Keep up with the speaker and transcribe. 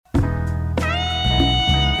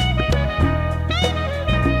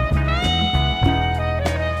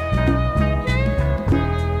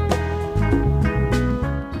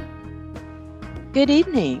Good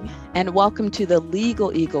evening, and welcome to the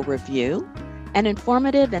Legal Eagle Review, an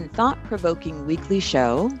informative and thought-provoking weekly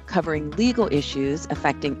show covering legal issues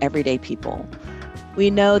affecting everyday people. We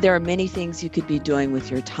know there are many things you could be doing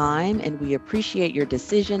with your time, and we appreciate your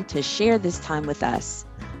decision to share this time with us.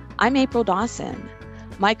 I'm April Dawson.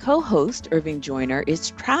 My co-host, Irving Joyner,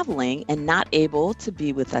 is traveling and not able to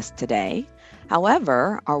be with us today.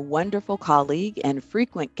 However, our wonderful colleague and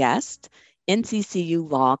frequent guest,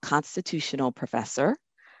 NCCU Law Constitutional Professor,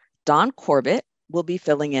 Don Corbett, will be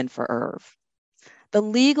filling in for Irv. The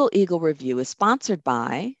Legal Eagle Review is sponsored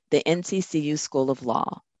by the NCCU School of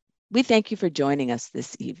Law. We thank you for joining us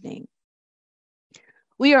this evening.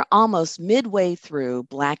 We are almost midway through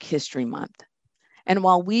Black History Month. And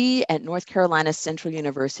while we at North Carolina Central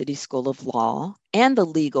University School of Law and the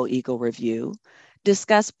Legal Eagle Review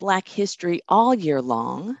discuss Black history all year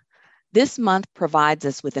long, this month provides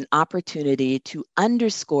us with an opportunity to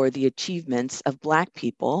underscore the achievements of Black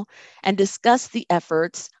people and discuss the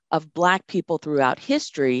efforts of Black people throughout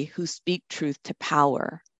history who speak truth to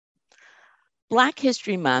power. Black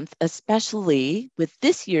History Month, especially with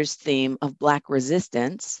this year's theme of Black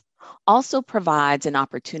resistance, also provides an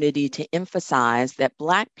opportunity to emphasize that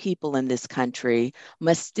Black people in this country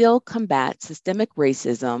must still combat systemic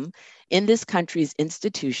racism in this country's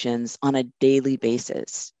institutions on a daily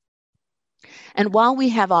basis. And while we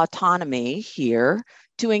have autonomy here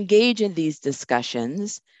to engage in these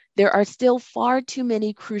discussions, there are still far too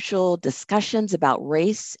many crucial discussions about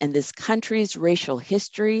race and this country's racial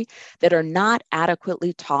history that are not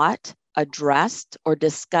adequately taught, addressed, or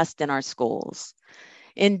discussed in our schools.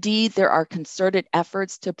 Indeed, there are concerted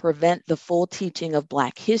efforts to prevent the full teaching of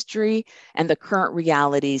Black history and the current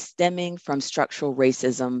realities stemming from structural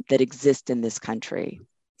racism that exist in this country.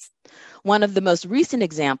 One of the most recent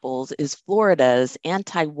examples is Florida's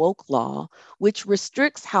anti-woke law, which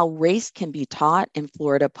restricts how race can be taught in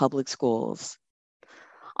Florida public schools.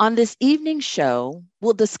 On this evening's show,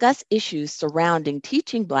 we'll discuss issues surrounding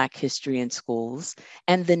teaching Black history in schools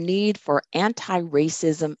and the need for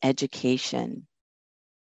anti-racism education.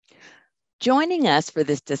 Joining us for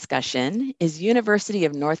this discussion is University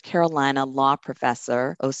of North Carolina law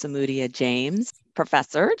professor Osamudia James.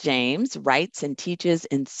 Professor James writes and teaches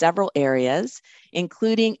in several areas,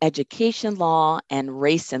 including education law and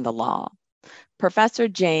race in the law. Professor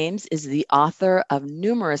James is the author of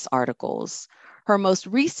numerous articles. Her most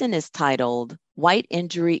recent is titled White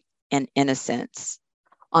Injury and Innocence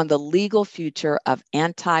on the Legal Future of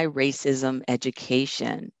Anti-Racism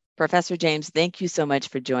Education. Professor James, thank you so much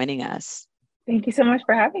for joining us. Thank you so much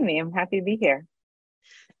for having me. I'm happy to be here.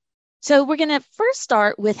 So we're going to first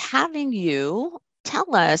start with having you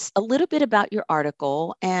tell us a little bit about your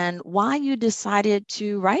article and why you decided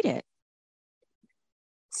to write it.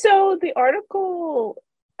 So the article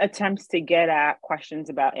attempts to get at questions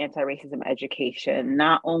about anti-racism education,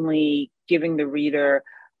 not only giving the reader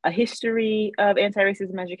a history of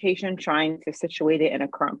anti-racism education, trying to situate it in a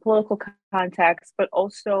current political context, but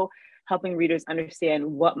also helping readers understand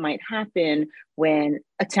what might happen when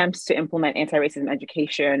attempts to implement anti-racism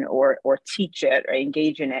education or teach it or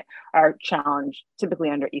engage in it are challenged, typically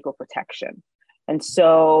under equal protection. And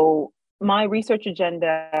so my research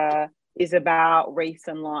agenda is about race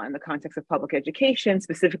and law in the context of public education,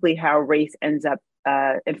 specifically how race ends up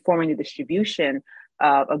informing the distribution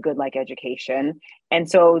of a good like education. And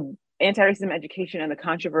so anti-racism education and the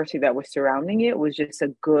controversy that was surrounding it was just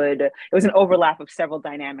it was an overlap of several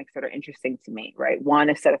dynamics that are interesting to me, right? One,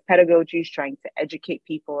 a set of pedagogies trying to educate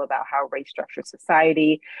people about how race structures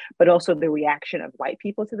society, but also the reaction of white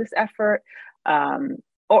people to this effort,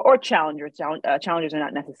 or challengers. Challengers are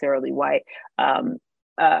not necessarily white.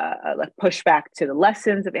 Like pushback to the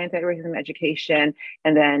lessons of anti-racism education,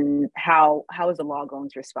 and then how is the law going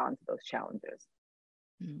to respond to those challenges?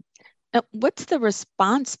 Now, what's the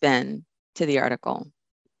response been to the article?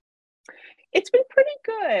 It's been pretty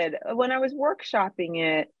good. When I was workshopping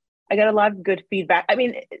it, I got a lot of good feedback. I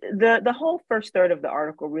mean, the whole first third of the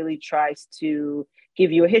article really tries to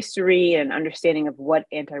give you a history and understanding of what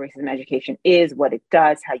anti-racism education is, what it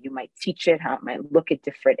does, how you might teach it, how it might look at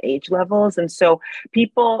different age levels. And so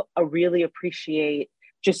people really appreciate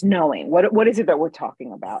just knowing what is it that we're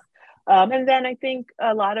talking about. And then I think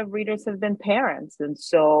a lot of readers have been parents. And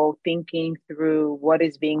so thinking through what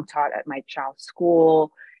is being taught at my child's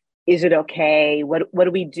school, is it okay? What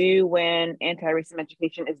do we do when anti-racism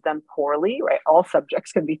education is done poorly, right? All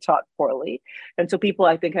subjects can be taught poorly. And so people,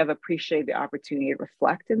 I think, have appreciated the opportunity to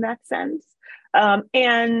reflect in that sense.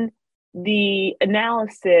 And the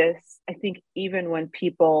analysis, I think, even when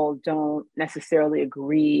people don't necessarily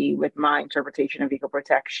agree with my interpretation of equal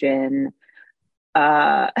protection,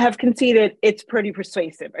 have conceded it's pretty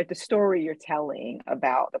persuasive, right? The story you're telling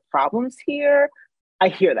about the problems here, I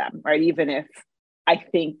hear them, right? Even if I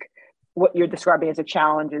think what you're describing as a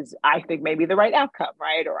challenge is, I think, maybe the right outcome,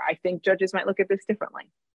 right? Or I think judges might look at this differently.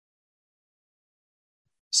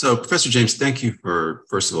 So, Professor James, thank you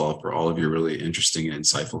first of all, for all of your really interesting and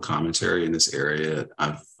insightful commentary in this area.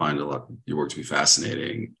 I find a lot of your work to be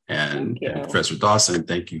fascinating. And Professor Dawson,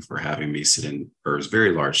 thank you for having me sit in Burr's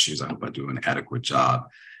very large shoes. I hope I do an adequate job.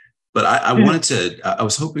 But I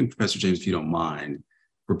was hoping, Professor James, if you don't mind,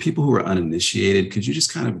 for people who are uninitiated, could you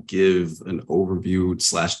just kind of give an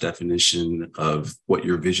overview / definition of what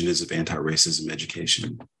your vision is of anti-racism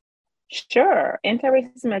education? Sure.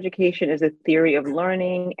 Antiracism education is a theory of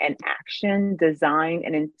learning and action designed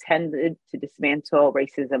and intended to dismantle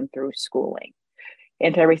racism through schooling.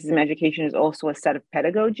 Antiracism education is also a set of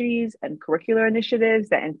pedagogies and curricular initiatives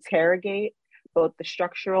that interrogate both the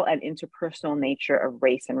structural and interpersonal nature of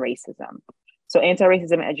race and racism. So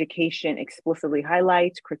antiracism education explicitly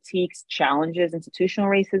highlights, critiques, challenges institutional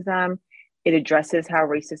racism. It addresses how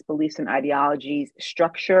racist beliefs and ideologies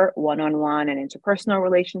structure one-on-one and interpersonal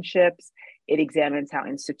relationships. It examines how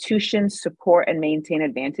institutions support and maintain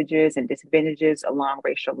advantages and disadvantages along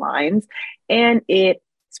racial lines. And it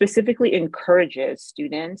specifically encourages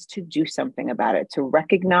students to do something about it, to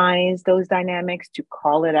recognize those dynamics, to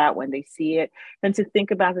call it out when they see it, and to think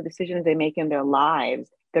about the decisions they make in their lives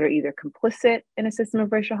that are either complicit in a system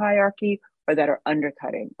of racial hierarchy or that are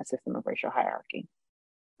undercutting a system of racial hierarchy.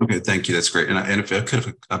 Okay, thank you. That's great. And if I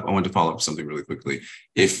could, I wanted to follow up something really quickly.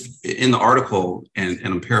 If in the article, and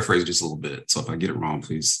I'm paraphrasing just a little bit, so if I get it wrong,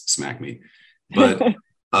 please smack me. But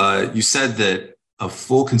you said that a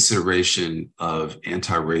full consideration of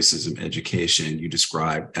anti-racism education you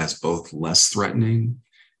described as both less threatening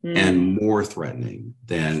and more threatening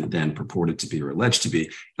than purported to be or alleged to be.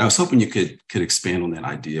 And I was hoping you could expand on that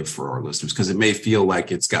idea for our listeners, because it may feel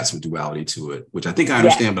like it's got some duality to it, which I think I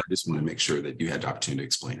understand, but I just want to make sure that you had the opportunity to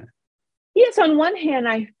explain it. Yes, on one hand,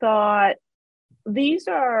 I thought these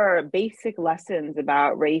are basic lessons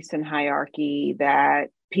about race and hierarchy that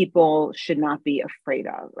people should not be afraid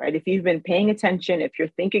of, right? If you've been paying attention, if you're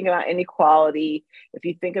thinking about inequality, if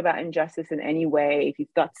you think about injustice in any way, if you've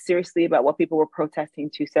thought seriously about what people were protesting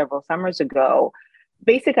to several summers ago,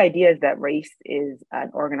 basic idea is that race is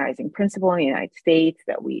an organizing principle in the United States,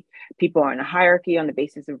 that people are in a hierarchy on the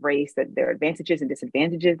basis of race, that there are advantages and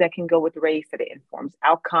disadvantages that can go with race, that it informs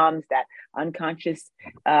outcomes, that unconscious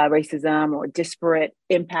racism or disparate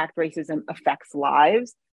impact racism affects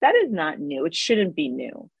lives. That is not new. It shouldn't be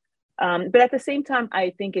new. But at the same time,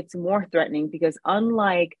 I think it's more threatening because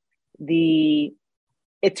unlike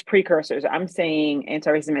its precursors, I'm saying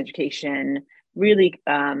anti-racism education really,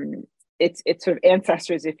 its sort of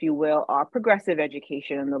ancestors, if you will, are progressive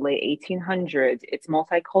education in the late 1800s. It's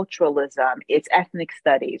multiculturalism, it's ethnic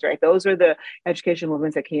studies, right? Those are the education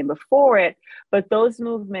movements that came before it. But those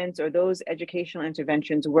movements or those educational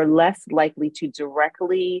interventions were less likely to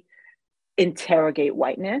directly interrogate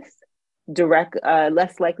whiteness,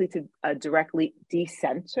 less likely to directly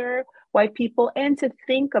decenter white people, and to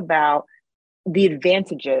think about the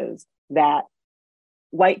advantages that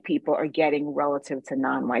white people are getting relative to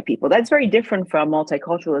non-white people. That's very different from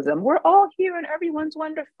multiculturalism. We're all here and everyone's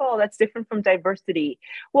wonderful. That's different from diversity.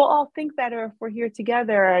 We'll all think better if we're here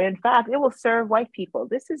together. And in fact, it will serve white people.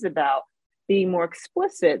 This is about being more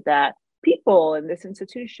explicit that people in this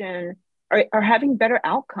institution are having better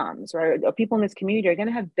outcomes, right? Or people in this community are going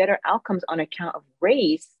to have better outcomes on account of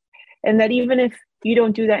race. And that even if you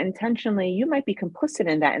don't do that intentionally, you might be complicit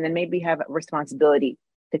in that and then maybe have a responsibility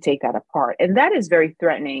to take that apart. And that is very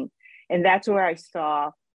threatening. And that's where I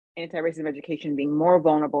saw anti-racism education being more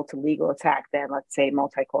vulnerable to legal attack than, let's say,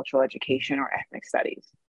 multicultural education or ethnic studies.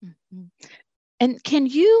 Mm-hmm. And can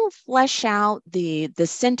you flesh out the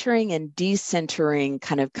centering and decentering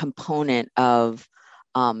kind of component of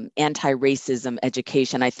anti-racism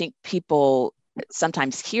education? I think people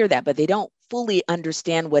sometimes hear that, but they don't fully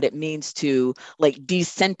understand what it means to like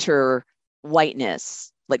decenter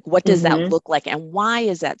whiteness. Like, what does that look like, and why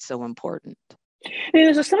is that so important?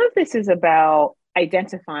 So some of this is about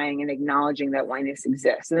identifying and acknowledging that whiteness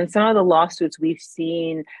exists. And in some of the lawsuits, we've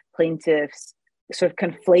seen plaintiffs sort of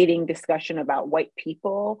conflating discussion about white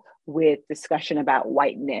people with discussion about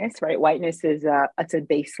whiteness, right? Whiteness is it's a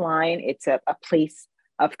baseline. It's a place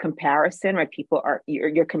of comparison, right?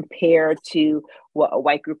 You're compared to what a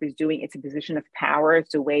white group is doing. It's a position of power.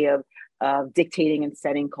 It's a way of dictating and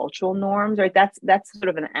setting cultural norms, right? That's sort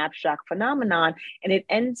of an abstract phenomenon. And it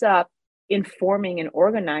ends up informing and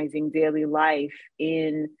organizing daily life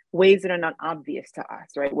in ways that are not obvious to us,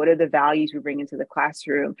 right? What are the values we bring into the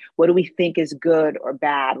classroom? What do we think is good or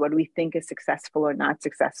bad? What do we think is successful or not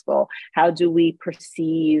successful? How do we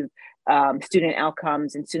perceive student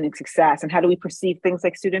outcomes and student success? And how do we perceive things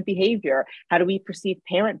like student behavior? How do we perceive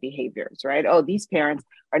parent behaviors, right? Oh, these parents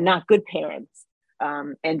are not good parents.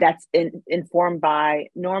 And that's informed by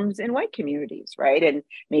norms in white communities, right? And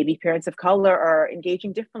maybe parents of color are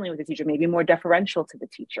engaging differently with the teacher, maybe more deferential to the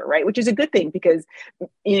teacher, right? Which is a good thing because,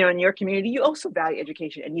 in your community, you also value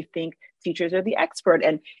education and you think teachers are the expert.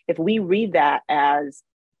 And if we read that as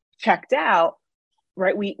checked out,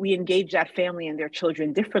 right, we engage that family and their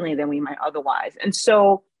children differently than we might otherwise. And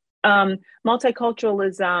so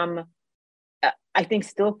multiculturalism, I think,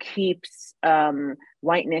 still keeps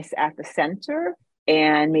whiteness at the center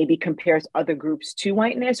and maybe compares other groups to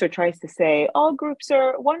whiteness or tries to say all groups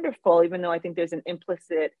are wonderful, even though I think there's an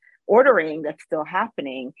implicit ordering that's still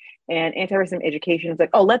happening. And anti-racism education is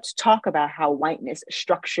like, oh, let's talk about how whiteness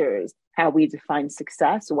structures how we define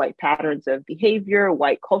success, white patterns of behavior,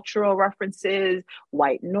 white cultural references,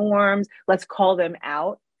 white norms. Let's call them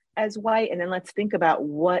out as white. And then let's think about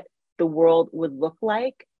what the world would look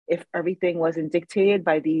like if everything wasn't dictated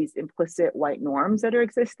by these implicit white norms that are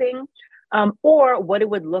existing, or what it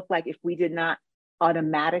would look like if we did not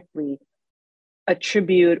automatically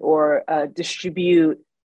attribute or distribute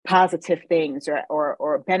positive things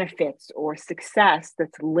or benefits or success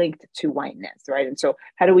that's linked to whiteness, right? And so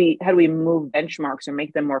how do we move benchmarks or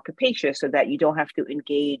make them more capacious so that you don't have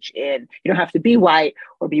to be white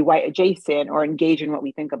or be white adjacent or engage in what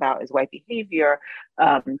we think about as white behavior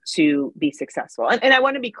to be successful. And I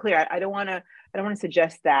want to be clear, I don't want to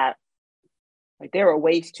suggest that like there are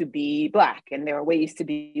ways to be Black and there are ways to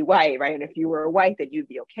be white, right? And if you were white, that you'd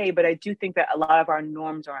be okay. But I do think that a lot of our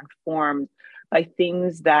norms are informed by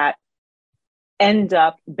things that end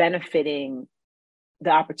up benefiting the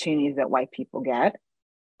opportunities that white people get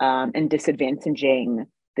and disadvantaging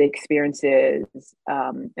the experiences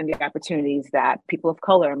and the opportunities that people of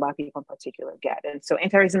color and Black people in particular get. And so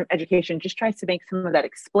anti-racism education just tries to make some of that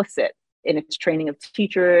explicit in its training of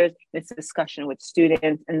teachers, in its discussion with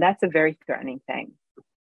students, and that's a very threatening thing.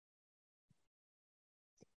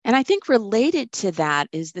 And I think related to that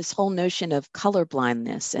is this whole notion of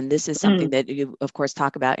colorblindness. And this is something that you, of course,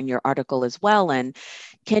 talk about in your article as well. And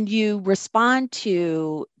can you respond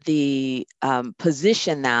to the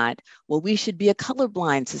position that, well, we should be a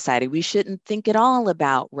colorblind society. We shouldn't think at all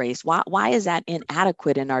about race. Why is that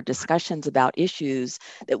inadequate in our discussions about issues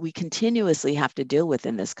that we continuously have to deal with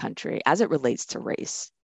in this country as it relates to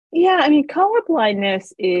race? Yeah, I mean,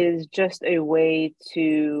 colorblindness is just a way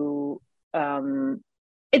to...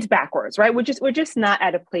 it's backwards, right? We're just not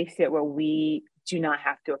at a place yet where we do not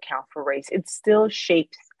have to account for race. It still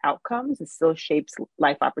shapes outcomes. It still shapes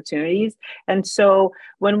life opportunities. And so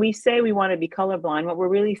when we say we want to be colorblind, what we're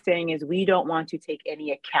really saying is we don't want to take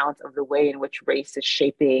any account of the way in which race is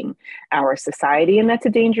shaping our society. And that's a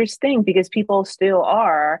dangerous thing because people still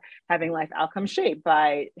are having life outcomes shaped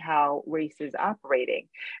by how race is operating.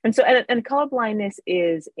 And so, and colorblindness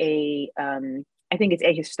is I think it's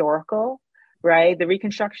ahistorical, right? The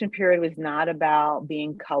Reconstruction period was not about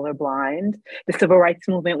being colorblind. The Civil Rights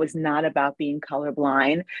Movement was not about being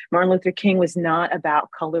colorblind. Martin Luther King was not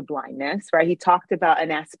about colorblindness, right? He talked about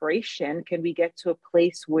an aspiration. Can we get to a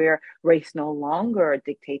place where race no longer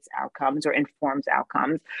dictates outcomes or informs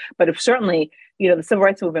outcomes? But if certainly, the Civil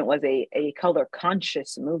Rights Movement was a color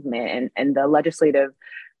conscious movement, and the legislative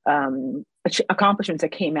accomplishments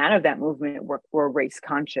that came out of that movement were race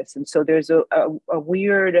conscious. And so there's a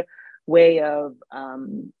weird way of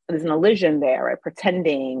there's an illusion there, right?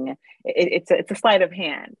 Pretending it's a sleight of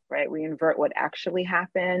hand, right? We invert what actually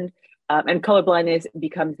happened, and colorblindness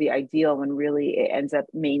becomes the ideal when really it ends up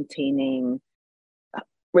maintaining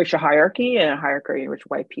racial hierarchy and a hierarchy in which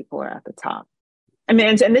white people are at the top. I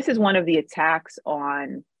mean, and this is one of the attacks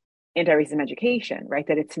on anti-racism education, right?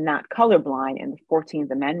 That it's not colorblind, and the 14th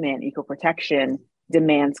Amendment, equal protection,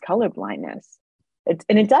 demands colorblindness,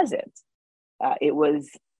 and it doesn't. It was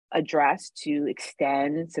addressed to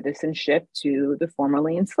extend citizenship to the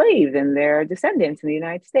formerly enslaved and their descendants in the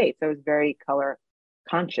United States. So it was very color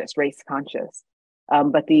conscious, race conscious.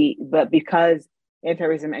 But because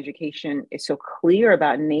anti-racism education is so clear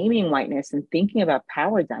about naming whiteness and thinking about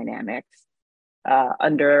power dynamics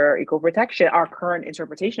under equal protection, our current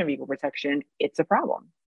interpretation of equal protection, it's a problem.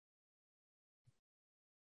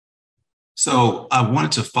 So I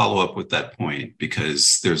wanted to follow up with that point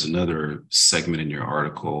because there's another segment in your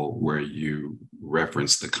article where you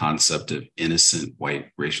reference the concept of innocent white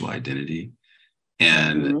racial identity.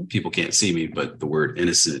 And people can't see me, but the word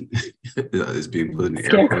innocent is being put in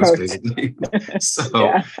air quotes, basically.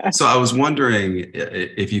 So I was wondering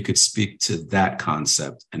if you could speak to that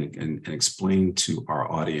concept and explain to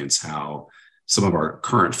our audience how some of our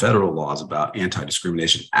current federal laws about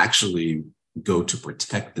anti-discrimination actually go to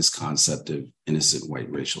protect this concept of innocent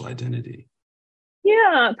white racial identity.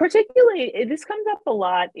 Yeah, particularly, this comes up a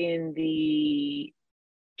lot in the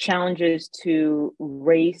challenges to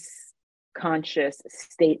race-conscious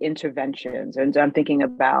state interventions. And I'm thinking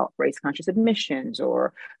about race-conscious admissions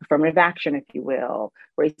or affirmative action, if you will,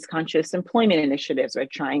 race-conscious employment initiatives, right?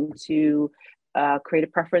 Trying to create a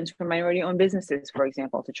preference for minority-owned businesses, for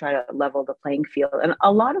example, to try to level the playing field. And a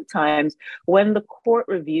lot of times when the court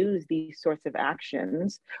reviews these sorts of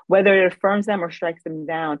actions, whether it affirms them or strikes them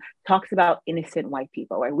down, talks about innocent white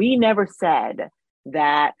people, right? We never said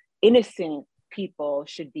that innocent people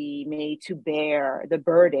should be made to bear the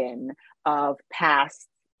burden of past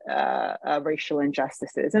racial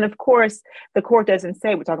injustices. And of course, the court doesn't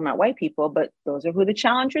say we're talking about white people, but those are who the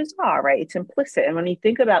challengers are, right? It's implicit. And when you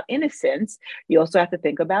think about innocence, you also have to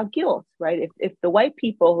think about guilt, right? If the white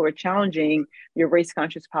people who are challenging your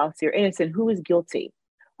race-conscious policy are innocent, who is guilty?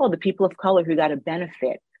 Well, the people of color who got a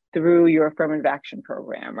benefit through your affirmative action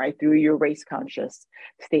program, right? Through your race-conscious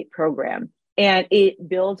state program. And it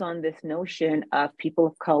builds on this notion of people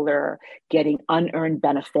of color getting unearned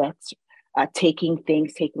benefits, taking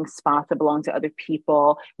spots that belong to other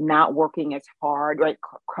people, not working as hard, right?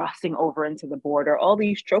 Crossing over into the border, all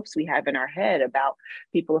these tropes we have in our head about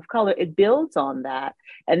people of color. It builds on that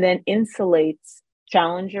and then insulates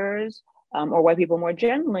challengers or white people more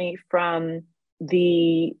generally from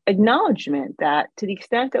the acknowledgement that to the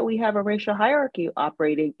extent that we have a racial hierarchy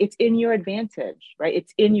operating, it's in your advantage, right?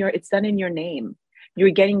 It's done in your name. You're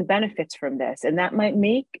getting benefits from this. And that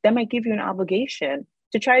might give you an obligation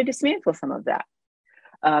to try to dismantle some of that.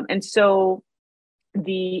 And so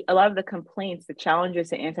a lot of the complaints, the challenges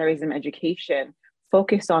to anti-racism education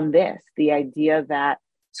focus on this, the idea that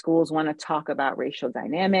schools want to talk about racial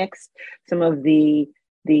dynamics, some of the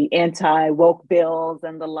anti-woke bills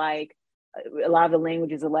and the like. A lot of the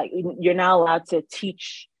languages are like, you're not allowed to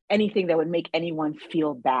teach anything that would make anyone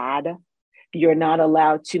feel bad. You're not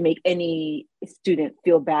allowed to make any student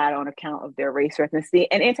feel bad on account of their race or ethnicity.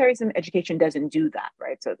 And anti-racism education doesn't do that,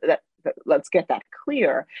 right? So let's get that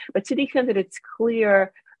clear. But to the extent that it's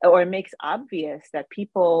clear or it makes obvious that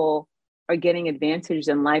people are getting advantaged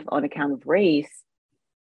in life on account of race,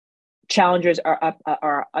 challengers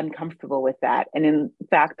are uncomfortable with that. And in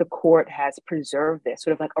fact, the court has preserved this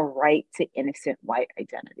sort of like a right to innocent white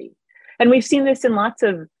identity. And we've seen this in lots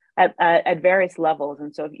of at various levels.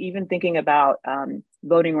 And so even thinking about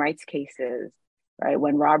voting rights cases, right?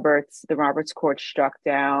 When the Roberts Court struck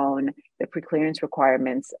down the preclearance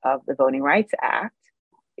requirements of the Voting Rights Act,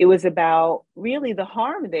 it was about really the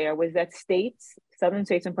harm there was that southern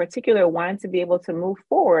states in particular, wanted to be able to move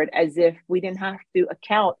forward as if we didn't have to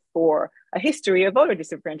account for a history of voter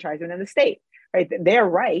disenfranchisement in the state, right? Their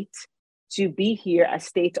right to be here as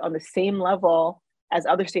states on the same level as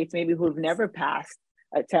other states maybe who have never passed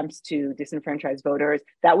attempts to disenfranchise voters,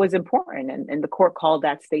 that was important. And the court called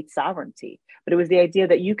that state sovereignty. But it was the idea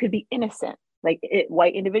that you could be innocent.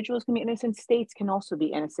 White individuals can be innocent, states can also be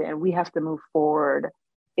innocent. And we have to move forward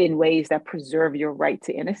in ways that preserve your right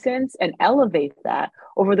to innocence and elevate that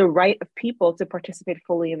over the right of people to participate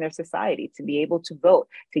fully in their society, to be able to vote,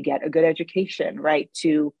 to get a good education, right?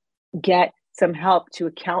 To get some help to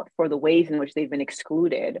account for the ways in which they've been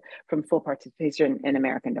excluded from full participation in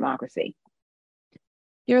American democracy.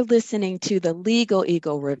 You're listening to the Legal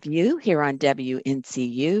Eagle Review here on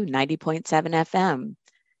WNCU 90.7 FM.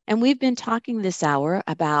 And we've been talking this hour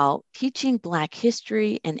about teaching Black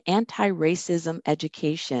history and anti-racism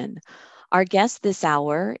education. Our guest this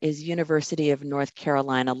hour is University of North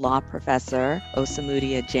Carolina law professor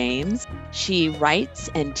Osamudia James. She writes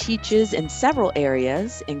and teaches in several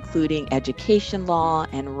areas, including education law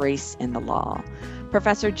and race in the law.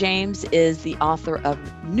 Professor James is the author of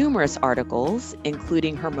numerous articles,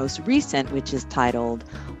 including her most recent, which is titled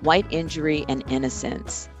White Injury and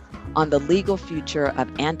Innocence, on the legal future of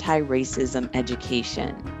anti-racism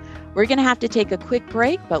education. We're going to have to take a quick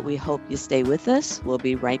break, but we hope you stay with us. We'll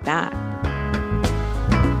be right back.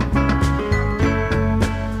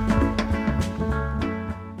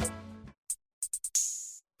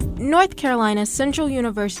 North Carolina Central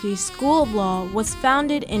University School of Law was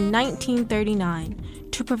founded in 1939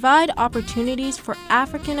 to provide opportunities for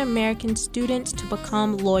African American students to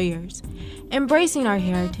become lawyers. Embracing our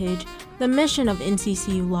heritage, the mission of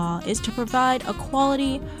NCCU Law is to provide a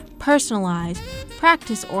quality, personalized,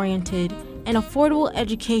 practice-oriented, and affordable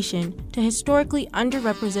education to historically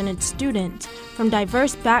underrepresented students from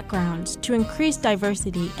diverse backgrounds to increase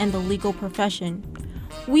diversity in the legal profession.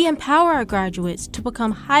 We empower our graduates to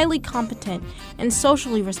become highly competent and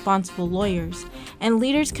socially responsible lawyers and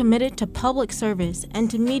leaders committed to public service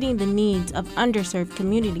and to meeting the needs of underserved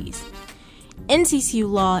communities. NCCU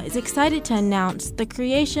Law is excited to announce the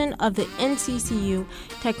creation of the NCCU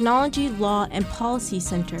Technology, Law, and Policy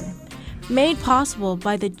Center, made possible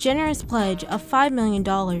by the generous pledge of $5 million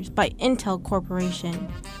by Intel Corporation.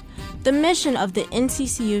 The mission of the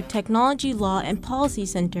NCCU Technology, Law, and Policy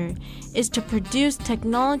Center is to produce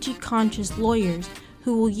technology-conscious lawyers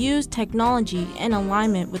who will use technology in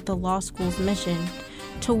alignment with the law school's mission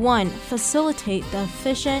to 1. Facilitate the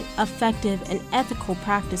efficient, effective, and ethical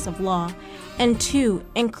practice of law, and 2.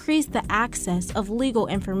 Increase the access of legal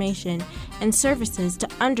information and services to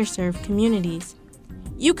underserved communities.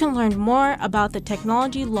 You can learn more about the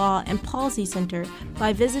Technology, Law, and Policy Center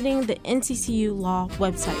by visiting the NCCU Law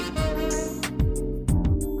website.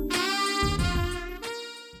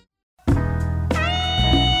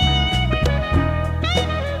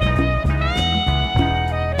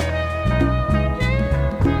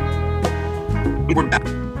 We're back.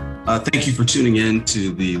 Thank you for tuning in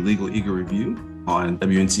to the Legal Eagle Review on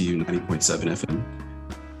WNCU 90.7 FM.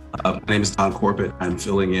 My name is Don Corbett. I'm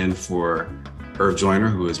filling in for Irv Joyner,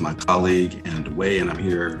 who is my colleague and away, and I'm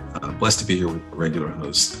here, blessed to be here with regular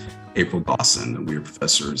host, April Dawson. And we are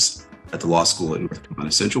professors at the law school at North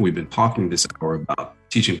Carolina Central. We've been talking this hour about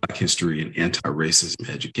teaching Black history and anti-racism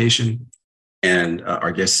education. And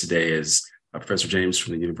our guest today is Professor James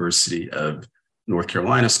from the University of North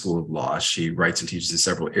Carolina School of Law. She writes and teaches in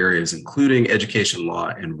several areas, including education law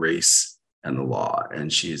and race and the law.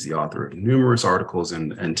 And she is the author of numerous articles.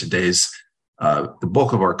 And today's, the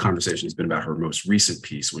bulk of our conversation has been about her most recent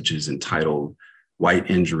piece, which is entitled White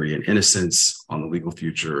Injury and Innocence on the Legal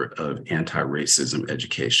Future of Anti-Racism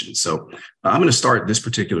Education. So I'm going to start this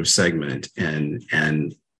particular segment and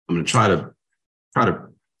I'm going to try to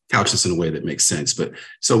couch this in a way that makes sense. But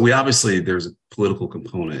so there's a political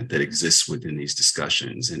component that exists within these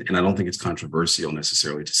discussions. And I don't think it's controversial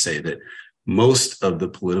necessarily to say that most of the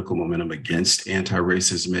political momentum against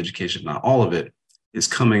anti-racism education, not all of it, is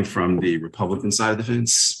coming from the Republican side of the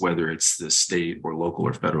fence, whether it's the state or local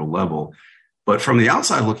or federal level. But from the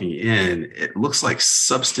outside looking in, it looks like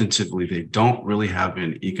substantively, they don't really have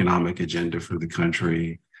an economic agenda for the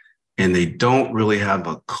country. And they don't really have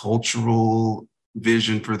a cultural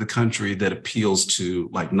vision for the country that appeals to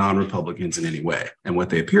like non-Republicans in any way. And what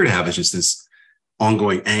they appear to have is just this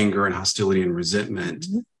ongoing anger and hostility and resentment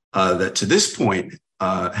that to this point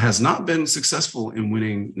has not been successful in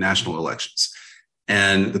winning national elections.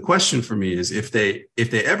 And the question for me is if they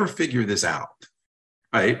ever figure this out,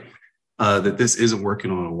 right, that this isn't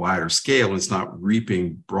working on a wider scale and it's not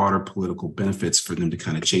reaping broader political benefits for them to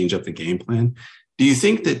kind of change up the game plan, do you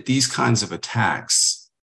think that these kinds of attacks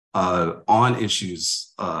on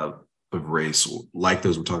issues of race, like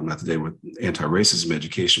those we're talking about today with anti-racism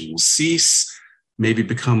education, will cease, maybe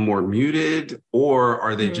become more muted, or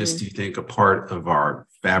are they just, do you think, a part of our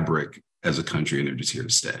fabric as a country and they're just here to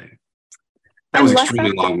stay? That was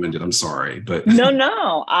extremely long-winded. I'm sorry, but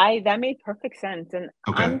no, that made perfect sense. And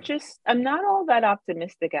okay. I'm not all that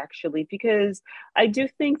optimistic actually, because I do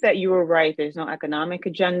think that you were right. There's no economic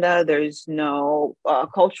agenda. There's no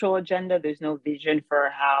cultural agenda. There's no vision for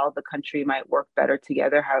how the country might work better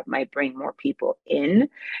together, how it might bring more people in.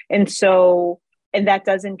 And that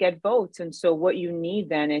doesn't get votes. And so what you need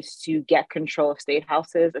then is to get control of state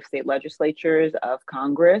houses, of state legislatures, of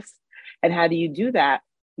Congress. And how do you do that?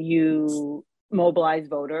 You mobilize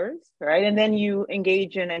voters, right? And then you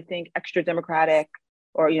engage in, I think, extra democratic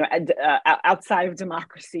or, outside of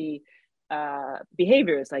democracy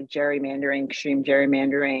behaviors like gerrymandering, extreme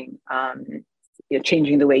gerrymandering,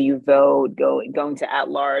 changing the way you vote, going to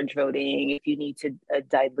at-large voting, if you need to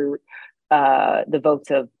dilute the votes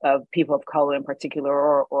of people of color in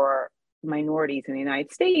particular or minorities in the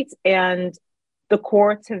United States. And the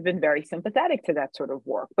courts have been very sympathetic to that sort of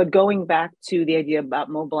work. But going back to the idea about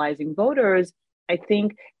mobilizing voters, I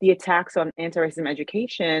think the attacks on anti-racism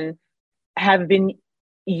education have been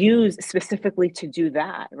used specifically to do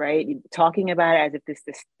that, right? Talking about it as if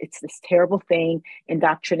it's this terrible thing,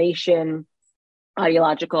 indoctrination,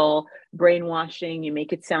 ideological brainwashing, you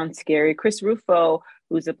make it sound scary. Chris Rufo,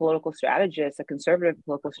 who's a political strategist, a conservative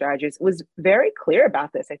political strategist, was very clear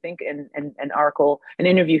about this. I think in an article, an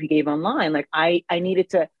interview he gave online, like I needed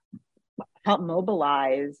to help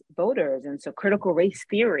mobilize voters. And so critical race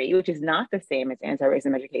theory, which is not the same as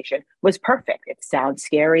anti-racism education, was perfect. It sounds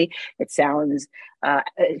scary. It sounds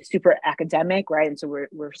super academic, right? And so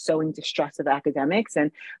we're sowing distrust of academics.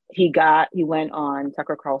 And he went on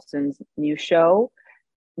Tucker Carlson's new show,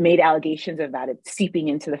 made allegations about it seeping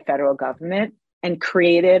into the federal government, and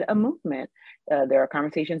created a movement. There are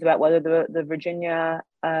conversations about whether the Virginia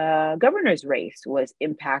governor's race was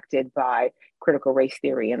impacted by critical race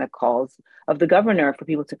theory and the calls of the governor for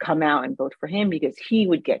people to come out and vote for him because he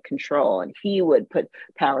would get control and he would put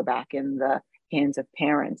power back in the hands of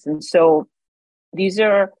parents. And so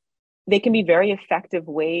they can be very effective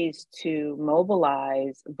ways to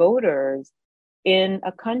mobilize voters in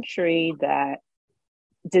a country that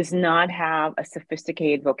does not have a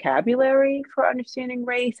sophisticated vocabulary for understanding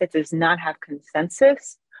race. It does not have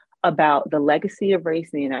consensus about the legacy of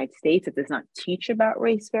race in the United States. It does not teach about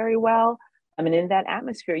race very well. I mean, in that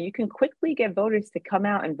atmosphere, you can quickly get voters to come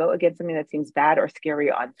out and vote against something that seems bad or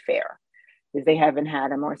scary or unfair, because they haven't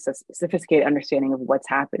had a more sophisticated understanding of what's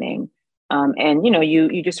happening. And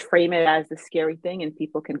you just frame it as the scary thing, and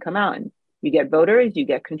people can come out, and you get voters, you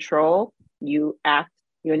get control, you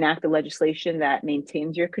enact the legislation that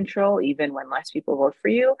maintains your control even when less people vote for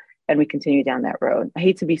you, and we continue down that road. I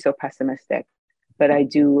hate to be so pessimistic, but I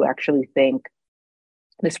do actually think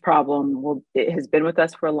this problem it has been with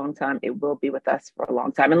us for a long time. It will be with us for a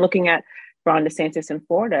long time. And looking at Ron DeSantis in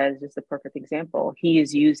Florida is just a perfect example. He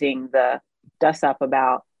is using the dust up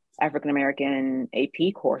about African-American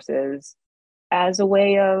AP courses as a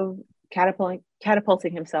way of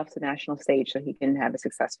catapulting himself to the national stage so he can have a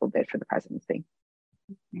successful bid for the presidency.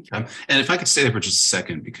 Okay. And if I could stay there for just a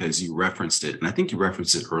second, because you referenced it, and I think you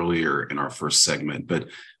referenced it earlier in our first segment, but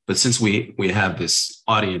since we have this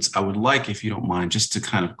audience, I would like, if you don't mind, just to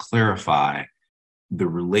kind of clarify the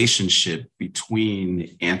relationship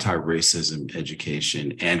between anti-racism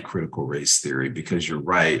education and critical race theory, because you're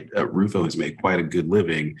right, Rufo has made quite a good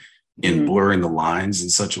living in blurring the lines in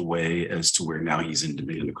such a way as to where now he's in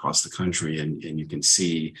demand across the country, and you can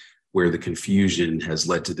see where the confusion has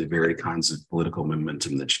led to the very kinds of political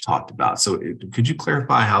momentum that you talked about. So could you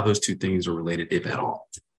clarify how those two things are related, if at all?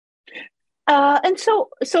 And so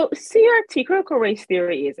CRT, critical race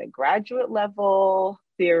theory, is a graduate level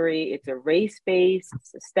theory. It's a race-based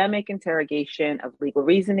systemic interrogation of legal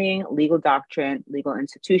reasoning, legal doctrine, legal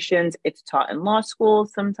institutions. It's taught in law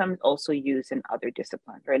schools, sometimes also used in other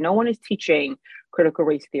disciplines, right? No one is teaching critical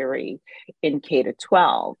race theory in K to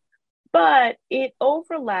 12. But it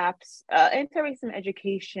overlaps, anti-racism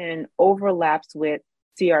education overlaps with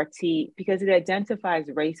CRT because it identifies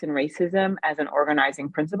race and racism as an organizing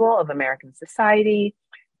principle of American society.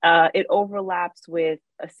 It overlaps with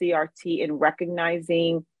a CRT in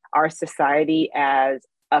recognizing our society as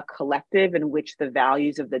a collective in which the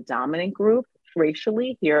values of the dominant group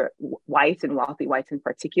racially, here whites and wealthy whites in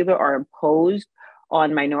particular, are imposed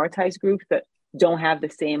on minoritized groups that don't have the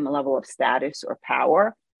same level of status or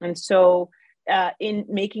power. And so in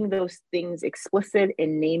making those things explicit,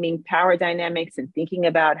 in naming power dynamics and thinking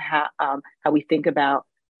about how we think about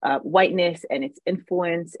whiteness and its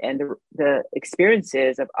influence and the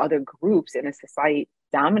experiences of other groups in a society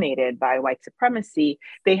dominated by white supremacy,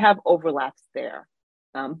 they have overlaps there.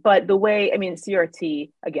 But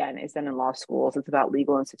CRT, again, is done in law schools. It's about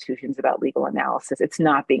legal institutions, about legal analysis. It's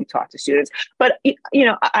not being taught to students. But,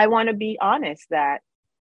 I want to be honest that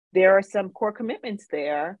there are some core commitments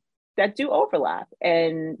there that do overlap,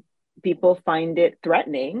 and people find it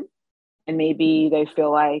threatening. And maybe they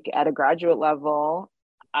feel like at a graduate level,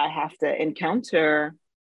 I have to encounter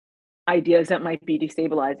ideas that might be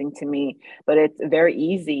destabilizing to me. But it's very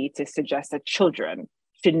easy to suggest that children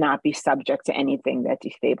should not be subject to anything that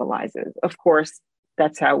destabilizes. Of course,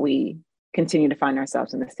 that's how we continue to find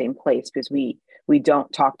ourselves in the same place, because we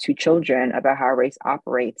don't talk to children about how race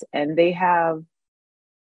operates, and they have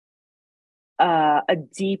a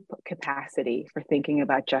deep capacity for thinking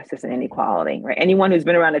about justice and inequality, right? Anyone who's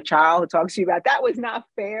been around a child who talks to you about that was not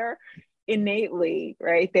fair innately,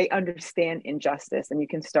 right? They understand injustice, and you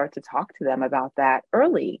can start to talk to them about that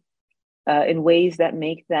early in ways that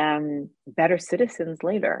make them better citizens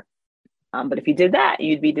later. But if you did that,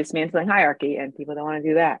 you'd be dismantling hierarchy, and people don't want to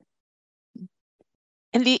do that.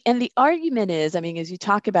 And the argument is, as you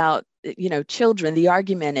talk about, children, the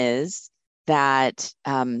argument is that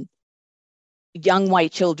young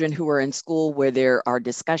white children who are in school where there are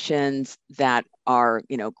discussions that are,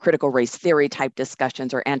 critical race theory type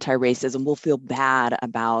discussions or anti-racism will feel bad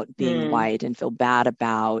about being white and feel bad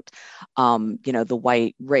about, the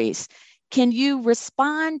white race. Can you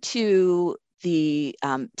respond to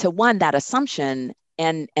to one, that assumption,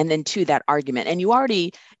 and then to that argument. And you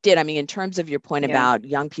already did, I mean, in terms of your point about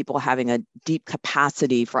young people having a deep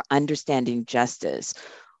capacity for understanding justice,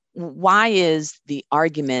 why is the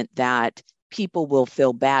argument that people will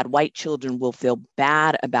feel bad, white children will feel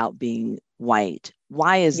bad about being white,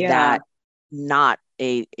 why is that not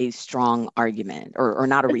a strong argument or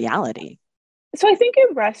not a reality? So I think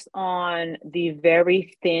it rests on the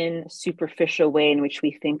very thin, superficial way in which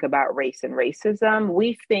we think about race and racism.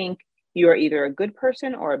 We think you are either a good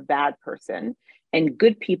person or a bad person, and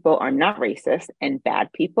good people are not racist and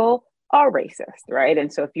bad people are racist, right?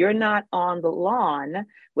 And so if you're not on the lawn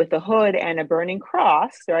with a hood and a burning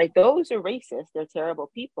cross, right, those are racist, they're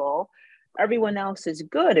terrible people. Everyone else is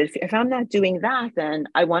good. If I'm not doing that, then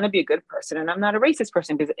I want to be a good person and I'm not a racist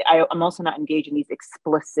person, because I'm also not engaged in these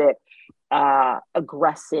explicit,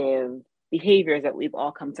 aggressive behaviors that we've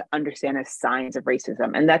all come to understand as signs of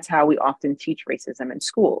racism. And that's how we often teach racism in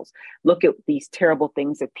schools. Look at these terrible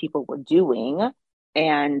things that people were doing,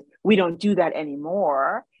 and we don't do that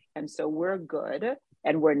anymore. And so we're good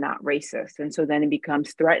and we're not racist. And so then it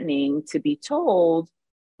becomes threatening to be told,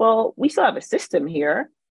 well, we still have a system here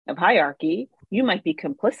of hierarchy. You might be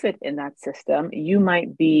complicit in that system. You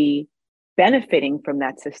might be benefiting from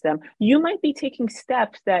that system. You might be taking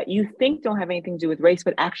steps that you think don't have anything to do with race,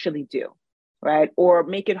 but actually do, right? Or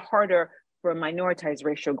make it harder for minoritized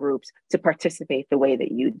racial groups to participate the way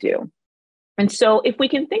that you do. And so if we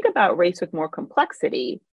can think about race with more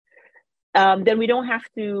complexity, then we don't have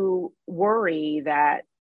to worry that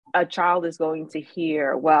a child is going to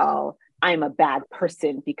hear, well, I'm a bad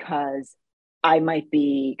person because I might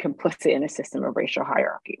be complicit in a system of racial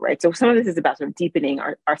hierarchy, right? So some of this is about sort of deepening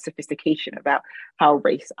our sophistication about how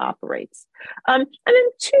race operates. And then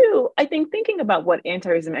two, I think thinking about what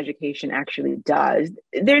anti-racism education actually does,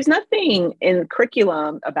 there's nothing in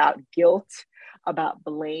curriculum about guilt, about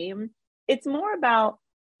blame. It's more about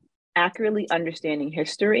accurately understanding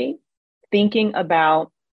history, thinking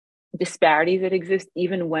about disparities that exist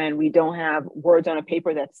even when we don't have words on a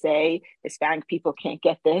paper that say Hispanic people can't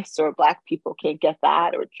get this, or Black people can't get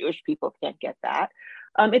that, or Jewish people can't get that.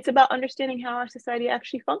 It's about understanding how our society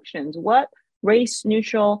actually functions, what race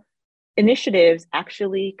neutral initiatives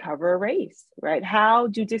actually cover race, right? How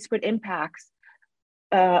do disparate impacts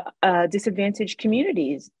disadvantaged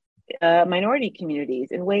communities, minority communities,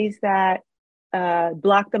 in ways that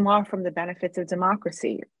block them off from the benefits of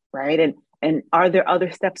democracy, right? And are there other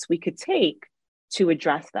steps we could take to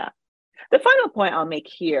address that? The final point I'll make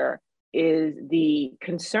here is the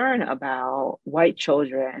concern about white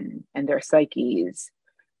children and their psyches,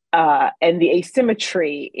 and the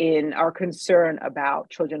asymmetry in our concern about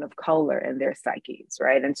children of color and their psyches,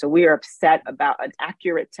 right? And so we are upset about an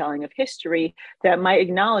accurate telling of history that might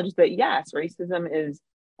acknowledge that, yes, racism is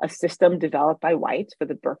a system developed by whites for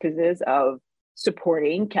the purposes of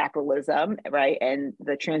supporting capitalism, right? And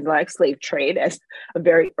the transatlantic slave trade as a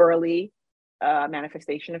very early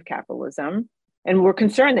manifestation of capitalism. And we're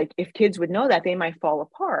concerned that if kids would know that, they might fall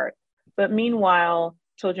apart. But meanwhile,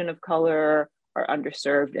 children of color are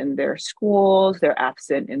underserved in their schools, they're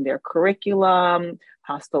absent in their curriculum,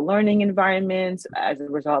 hostile learning environments as a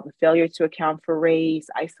result of failure to account for race,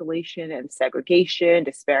 isolation and segregation,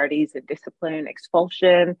 disparities in discipline and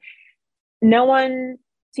expulsion. No one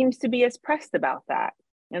seems to be as pressed about that.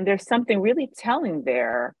 And there's something really telling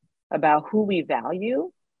there about who we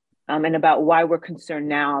value, and about why we're concerned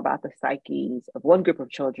now about the psyches of one group of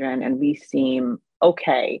children, and we seem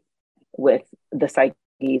okay with the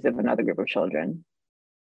psyches of another group of children.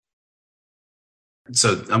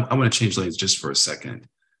 So I'm going to change lanes just for a second.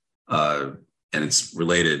 And it's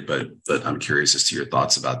related, but I'm curious as to your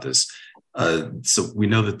thoughts about this. So we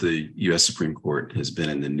know that the U.S. Supreme Court has been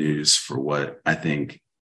in the news for what I think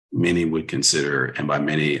many would consider, and by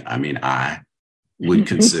many, I mean I would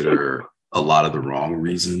consider a lot of the wrong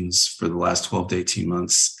reasons for the last 12 to 18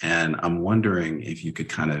 months. And I'm wondering if you could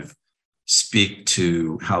kind of speak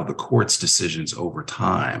to how the court's decisions over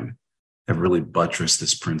time have really buttressed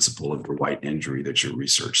this principle of the white injury that your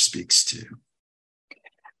research speaks to.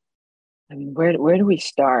 I mean, where do we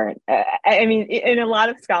start? I mean, and a lot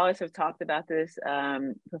of scholars have talked about this.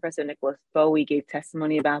 Professor Nicholas Bowie gave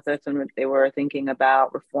testimony about this when they were thinking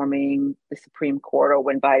about reforming the Supreme Court, or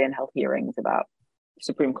when Biden held hearings about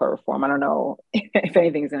Supreme Court reform. I don't know if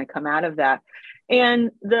anything's going to come out of that. And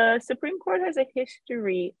the Supreme Court has a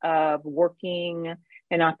history of working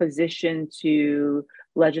in opposition to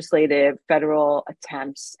legislative federal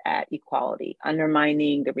attempts at equality,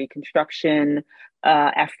 undermining the Reconstruction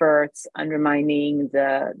efforts, undermining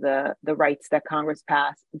the rights that Congress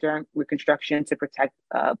passed during Reconstruction to protect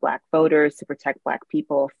Black voters, to protect Black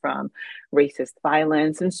people from racist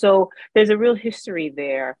violence. And so there's a real history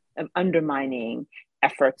there of undermining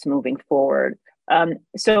efforts moving forward.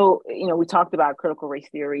 So, we talked about critical race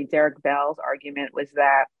theory. Derek Bell's argument was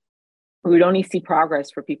that we would only see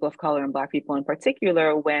progress for people of color and Black people in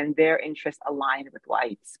particular when their interests aligned with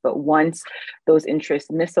whites. But once those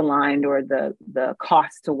interests misaligned, or the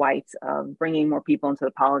cost to whites of bringing more people into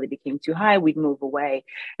the polity became too high, we'd move away.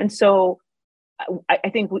 And so I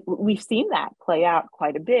think we've seen that play out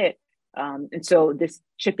quite a bit. And so this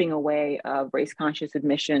chipping away of race conscious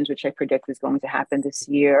admissions, which I predict is going to happen this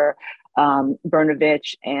year,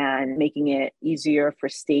 Brnovich, and making it easier for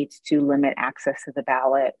states to limit access to the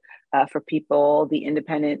ballot for people, the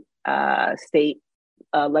independent state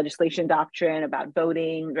legislation doctrine about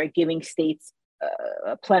voting, right, giving states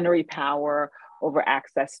plenary power over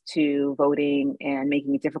access to voting and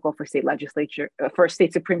making it difficult for state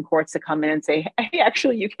Supreme Courts to come in and say, hey,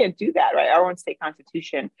 actually, you can't do that, right? Our own state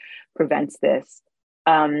constitution prevents this.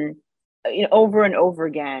 Over and over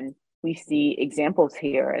again, we see examples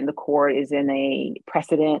here, and the court is in a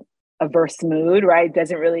precedent-averse mood, right?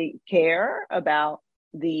 Doesn't really care about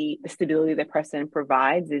the stability that precedent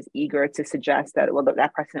provides, is eager to suggest that, well,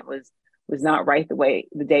 that precedent was not right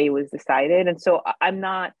the day it was decided. And so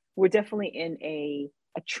we're definitely in a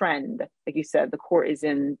trend. Like you said, the court is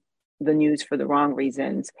in the news for the wrong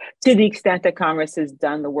reasons. To the extent that Congress has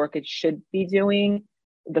done the work it should be doing,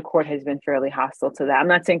 the court has been fairly hostile to that. I'm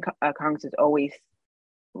not saying Congress is always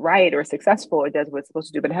right or successful or does what it's supposed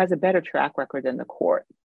to do, but it has a better track record than the court.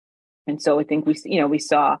 And so I think we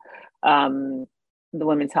saw the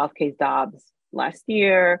women's health case Dobbs last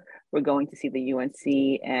year. We're going to see the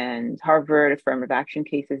UNC and Harvard affirmative action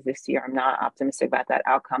cases this year. I'm not optimistic about that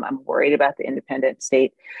outcome. I'm worried about the independent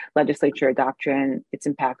state legislature doctrine, its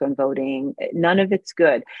impact on voting. None of it's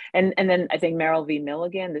good. And then I think Merrill v.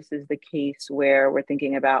 Milligan, this is the case where we're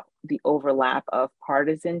thinking about the overlap of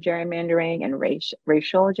partisan gerrymandering and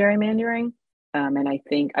racial gerrymandering. And I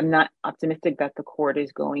think I'm not optimistic that the court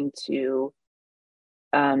is going to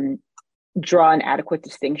draw an adequate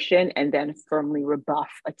distinction and then firmly rebuff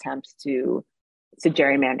attempts to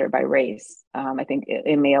gerrymander by race. I think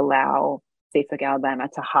it may allow states like Alabama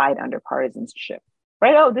to hide under partisanship,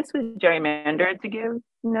 right? Oh, this was gerrymandered to give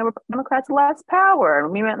Democrats less power.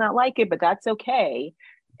 We might not like it, but that's okay.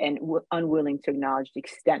 And unwilling to acknowledge the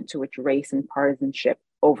extent to which race and partisanship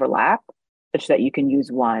overlap, such that you can use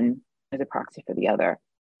one as a proxy for the other.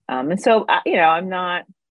 And so, I'm not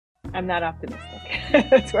optimistic.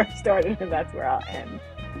 That's where I started, and that's where I'll end.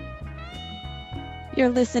 You're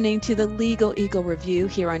listening to the Legal Eagle Review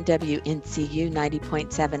here on WNCU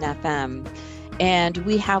 90.7 FM. And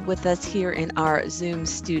we have with us here in our Zoom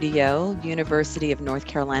studio, University of North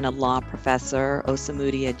Carolina law professor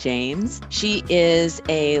Osamudia James. She is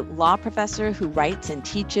a law professor who writes and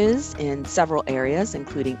teaches in several areas,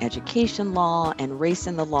 including education law and race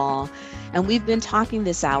in the law. And we've been talking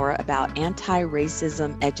this hour about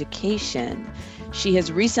anti-racism education. She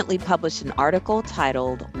has recently published an article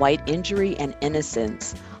titled White Injury and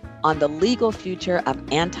Innocence on the legal future of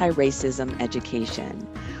anti-racism education.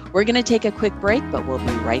 We're going to take a quick break, but we'll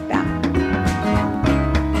be right back.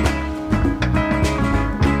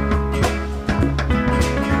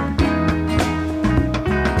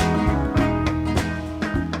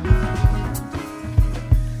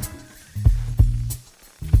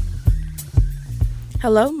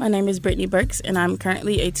 Hello, my name is Brittany Burks, and I'm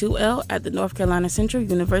currently a 2L at the North Carolina Central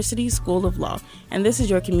University School of Law, and this is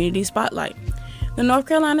your Community Spotlight. The North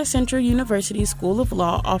Carolina Central University School of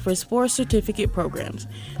Law offers 4 certificate programs.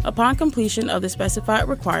 Upon completion of the specified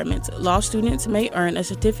requirements, law students may earn a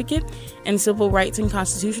certificate in civil rights and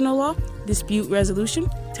constitutional law, dispute resolution,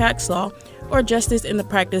 tax law, or justice in the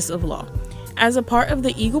practice of law. As a part of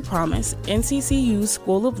the Eagle Promise, NCCU's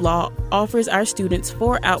School of Law offers our students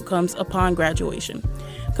 4 outcomes upon graduation: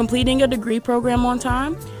 completing a degree program on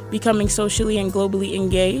time, becoming socially and globally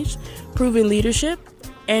engaged, proving leadership,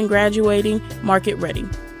 and graduating market ready.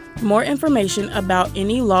 More information about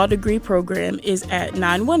any law degree program is at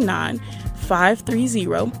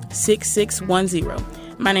 919-530-6610.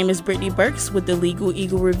 My name is Brittany Burks with the Legal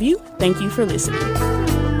Eagle Review. Thank you for listening.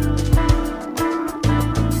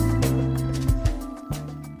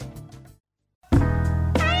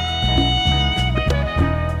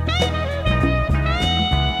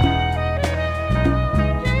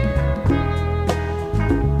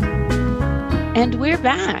 And we're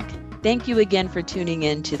back. Thank you again for tuning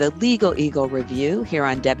in to the Legal Eagle Review here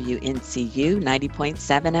on WNCU 90.7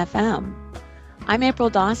 FM. I'm April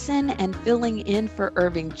Dawson, and filling in for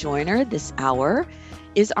Irving Joyner this hour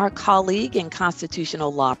is our colleague and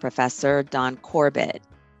constitutional law professor, Don Corbett.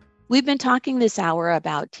 We've been talking this hour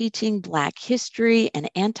about teaching Black history and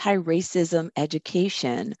anti-racism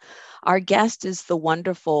education. Our guest is the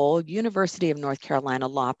wonderful University of North Carolina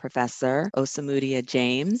law professor, Osamudia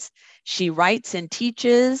James. She writes and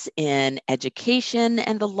teaches in education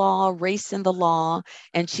and the law, race and the law,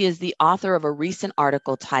 and she is the author of a recent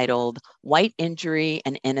article titled White Injury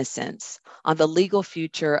and Innocence on the legal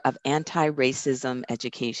future of anti-racism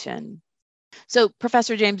education. So,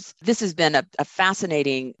 Professor James, this has been a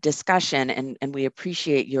fascinating discussion, and we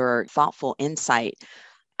appreciate your thoughtful insight.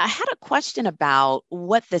 I had a question about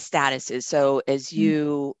what the status is. So, as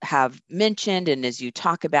you have mentioned, and as you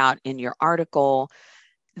talk about in your article,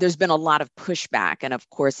 there's been a lot of pushback. And of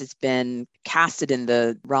course, it's been casted in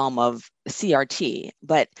the realm of CRT.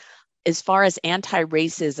 But as far as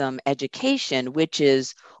anti-racism education, which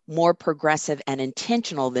is more progressive and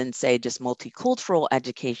intentional than, say, just multicultural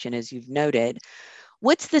education, as you've noted,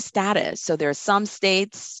 what's the status? So there are some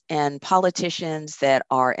states and politicians that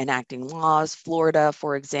are enacting laws. Florida,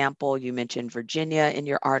 for example, you mentioned Virginia in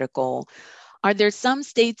your article. Are there some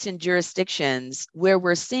states and jurisdictions where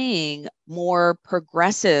we're seeing more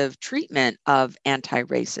progressive treatment of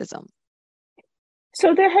anti-racism?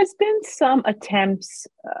 So there has been some attempts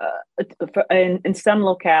in some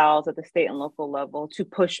locales at the state and local level to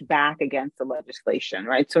push back against the legislation,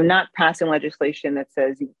 right? So not passing legislation that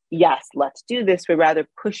says, yes, let's do this, but rather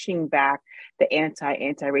pushing back the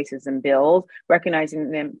anti-racism bills,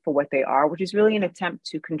 recognizing them for what they are, which is really an attempt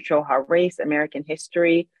to control how race, American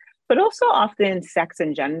history, but also often sex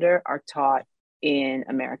and gender are taught in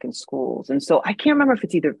American schools. And so I can't remember if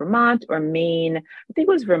it's either Vermont or Maine. I think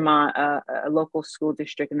it was Vermont, a local school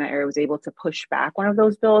district in that area was able to push back one of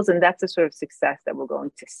those bills. And that's the sort of success that we're going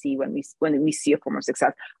to see when we see a form of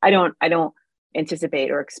success. I don't anticipate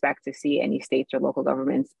or expect to see any states or local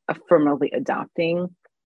governments affirmatively adopting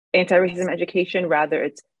anti-racism education. Rather,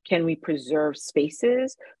 it's can we preserve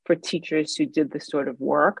spaces for teachers who did this sort of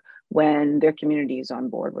work when their community is on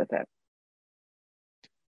board with it.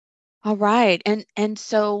 All right. And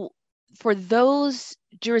so for those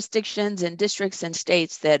jurisdictions and districts and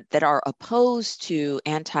states that are opposed to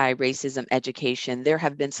anti-racism education, there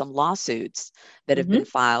have been some lawsuits that have been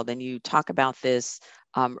filed, and you talk about this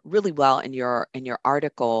really well in your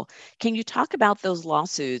article. Can you talk about those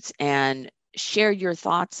lawsuits and share your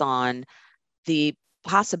thoughts on the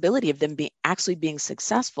possibility of them actually being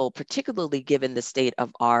successful, particularly given the state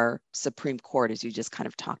of our Supreme Court, as you just kind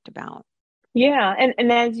of talked about? Yeah,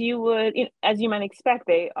 and as you might expect,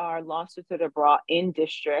 they are lawsuits that are brought in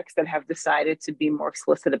districts that have decided to be more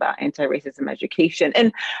explicit about anti-racism education.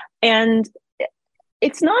 And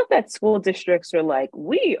it's not that school districts are like,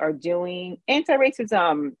 we are doing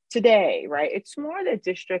anti-racism today, right? It's more that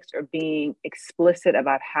districts are being explicit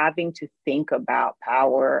about having to think about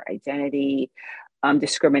power, identity,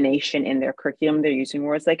 discrimination in their curriculum. They're using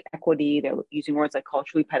words like equity. They're using words like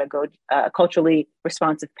culturally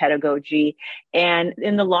responsive pedagogy. And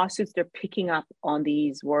in the lawsuits, they're picking up on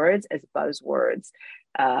these words as buzzwords.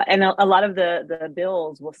 And a lot of the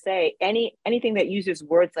bills will say anything that uses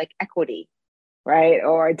words like equity, right,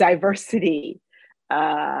 or diversity,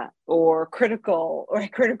 or critical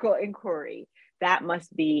inquiry, that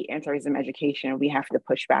must be anti-racism education. We have to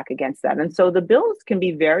push back against that. And so the bills can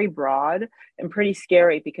be very broad and pretty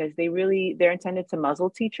scary because they're intended to muzzle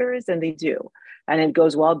teachers, and they do. And it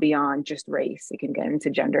goes well beyond just race. It can get into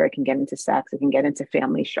gender, it can get into sex, it can get into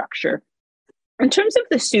family structure. In terms of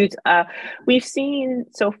the suits, we've seen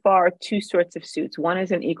so far two sorts of suits. One is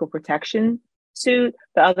an equal protection suit.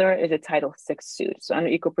 The other is a Title VI suit. So under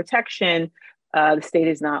equal protection, the state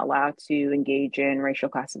is not allowed to engage in racial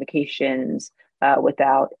classifications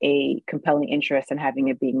without a compelling interest in having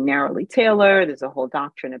it being narrowly tailored. There's a whole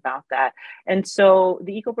doctrine about that. And so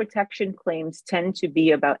the equal protection claims tend to be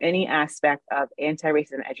about any aspect of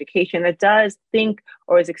anti-racism education that does think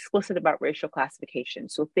or is explicit about racial classification.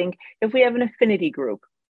 So think if we have an affinity group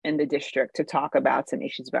in the district to talk about some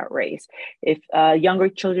issues about race, if younger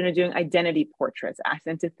children are doing identity portraits, ask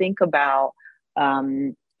them to think about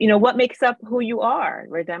what makes up who you are,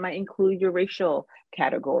 right? That might include your racial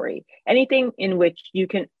category. Anything in which you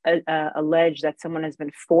can allege that someone has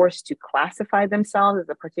been forced to classify themselves as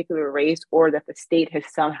a particular race, or that the state has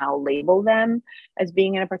somehow labeled them as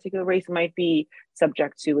being in a particular race, might be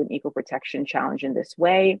subject to an equal protection challenge in this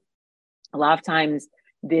way. A lot of times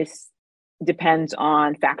this depends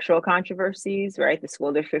on factual controversies, right? The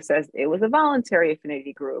school district says it was a voluntary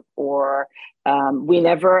affinity group, or we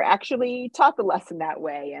never actually taught the lesson that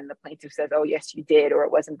way. And the plaintiff says, oh, yes, you did, or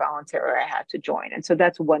it wasn't voluntary, or I had to join. And so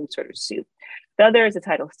that's one sort of suit. The other is a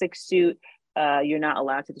Title VI suit. You're not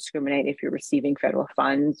allowed to discriminate if you're receiving federal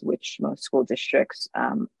funds, which most school districts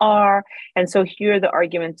are. And so here the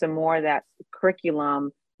arguments are more that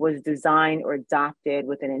curriculum was designed or adopted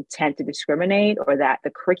with an intent to discriminate, or that the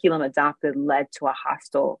curriculum adopted led to a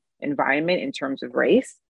hostile environment in terms of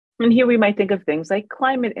race. And here we might think of things like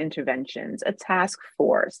climate interventions, a task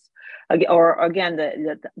force, or again,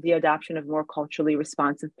 the adoption of more culturally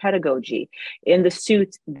responsive pedagogy. In the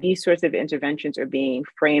suit, these sorts of interventions are being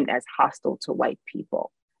framed as hostile to white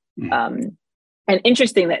people. And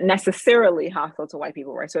interesting that necessarily hostile to white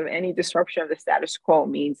people, right? Sort of any disruption of the status quo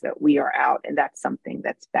means that we are out, and that's something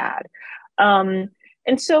that's bad. And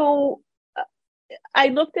so I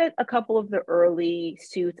looked at a couple of the early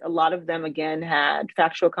suits. A lot of them, again, had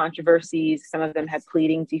factual controversies. Some of them had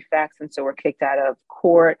pleading defects, and so were kicked out of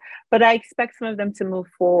court. But I expect some of them to move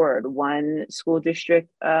forward. One school district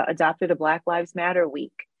adopted a Black Lives Matter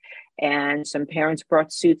week, and some parents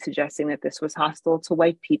brought suit suggesting that this was hostile to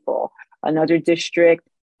white people. Another district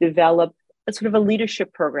developed a sort of a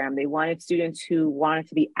leadership program. They wanted students who wanted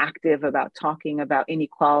to be active about talking about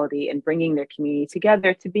inequality and bringing their community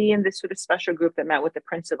together to be in this sort of special group that met with the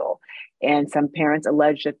principal. And some parents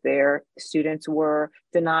alleged that their students were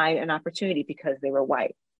denied an opportunity because they were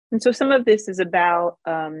white. And so some of this is about,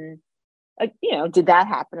 did that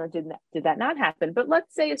happen or did that not happen? But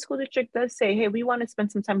let's say a school district does say, hey, we want to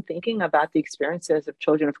spend some time thinking about the experiences of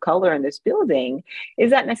children of color in this building. Is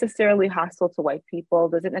that necessarily hostile to white people?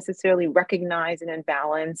 Does it necessarily recognize an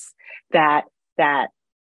imbalance that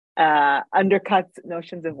undercuts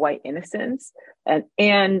notions of white innocence?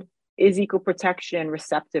 And is equal protection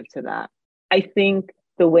receptive to that? I think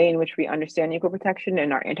the way in which we understand equal protection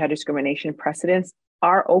and our anti-discrimination precedents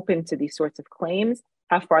are open to these sorts of claims.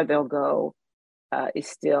 How far they'll go is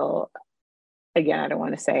still, again, I don't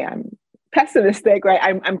want to say I'm pessimistic, right?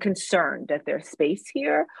 I'm concerned that there's space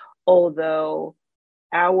here, although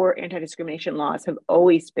our anti-discrimination laws have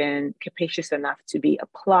always been capacious enough to be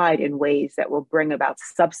applied in ways that will bring about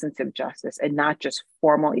substantive justice and not just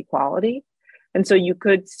formal equality. And so you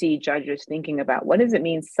could see judges thinking about, what does it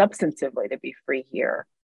mean substantively to be free here?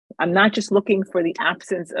 I'm not just looking for the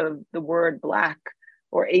absence of the word Black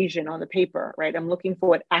or Asian on the paper, right? I'm looking for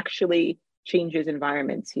what actually changes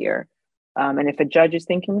environments here. And if a judge is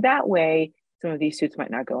thinking that way, some of these suits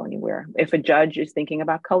might not go anywhere. If a judge is thinking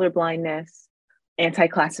about colorblindness,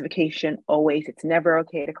 anti-classification, always, it's never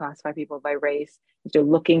okay to classify people by race. If they're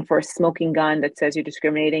looking for a smoking gun that says you're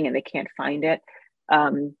discriminating and they can't find it,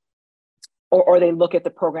 or they look at the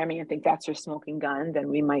programming and think that's your smoking gun, then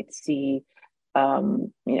we might see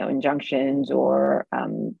injunctions or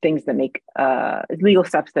things that make legal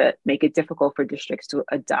steps that make it difficult for districts to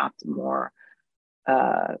adopt more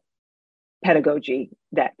pedagogy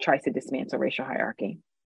that tries to dismantle racial hierarchy.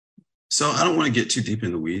 So I don't want to get too deep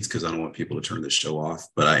in the weeds because I don't want people to turn this show off,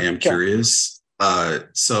 but I am curious.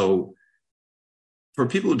 So for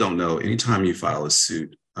people who don't know, anytime you file a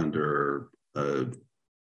suit under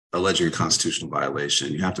alleging a constitutional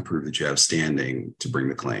violation, you have to prove that you have standing to bring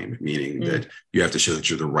the claim, meaning that you have to show that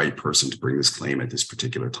you're the right person to bring this claim at this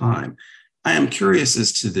particular time. I am curious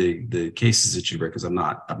as to the cases that you read, because I've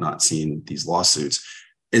not seen these lawsuits.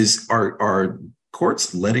 Are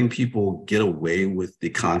courts letting people get away with the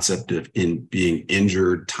concept of being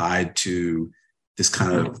injured tied to this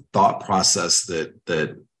kind of thought process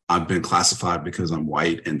that I've been classified because I'm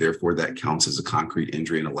white and therefore that counts as a concrete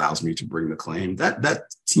injury and allows me to bring the claim? That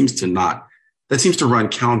seems to run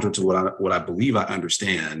counter to what I believe I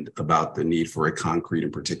understand about the need for a concrete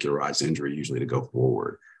and particularized injury usually to go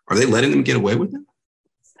forward. Are they letting them get away with it?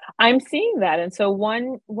 I'm seeing that. And so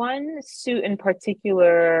one suit in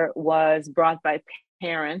particular was brought by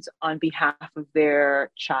parents on behalf of their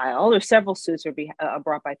child, or several suits are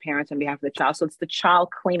brought by parents on behalf of the child. So it's the child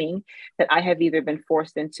claiming that I have either been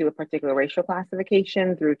forced into a particular racial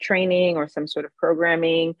classification through training or some sort of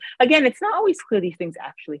programming. Again, it's not always clear these things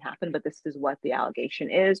actually happen, but this is what the allegation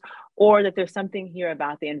is, or that there's something here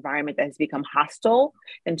about the environment that has become hostile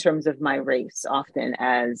in terms of my race, often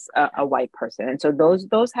as a white person. And so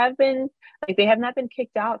those have been, they have not been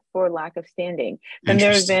kicked out for lack of standing. And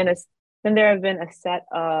there have been a set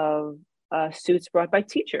of suits brought by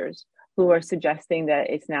teachers who are suggesting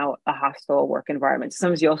that it's now a hostile work environment.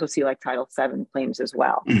 Sometimes you also see like Title VII claims as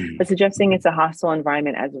well, but suggesting it's a hostile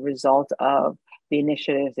environment as a result of the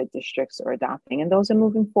initiatives that districts are adopting. And those are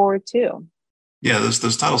moving forward too. Yeah,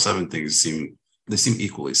 those Title VII things seem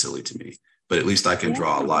equally silly to me. but at least I can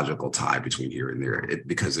draw a logical tie between here and there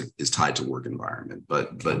because it is tied to work environment.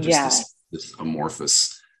 But just this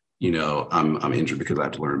amorphous, I'm injured because I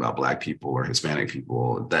have to learn about Black people or Hispanic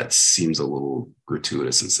people. That seems a little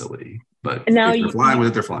gratuitous and silly. But now if they're flying with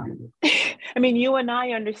it, they're flying with it. I mean, you and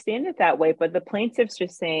I understand it that way, but the plaintiffs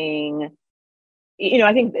just saying,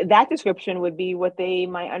 I think that description would be what they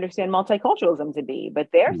might understand multiculturalism to be. But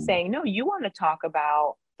they're saying, no, you want to talk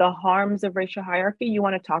about the harms of racial hierarchy. You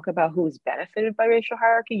want to talk about who's benefited by racial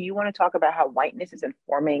hierarchy. You want to talk about how whiteness is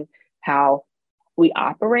informing how we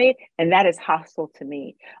operate. And that is hostile to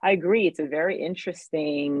me. I agree. It's a very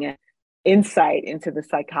interesting insight into the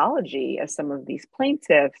psychology of some of these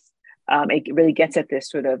plaintiffs. It really gets at this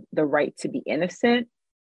sort of the right to be innocent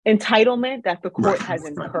entitlement that the court has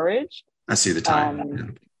encouraged. I see the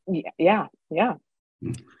time. Yeah.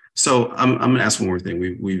 So I'm going to ask one more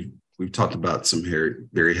thing. We've talked about some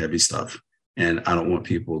very heavy stuff, and I don't want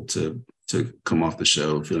people to come off the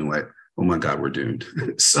show feeling like, oh my God, we're doomed.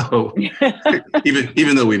 So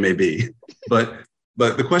even though we may be, but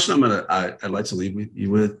the question I'd like to leave you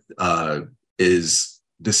with is,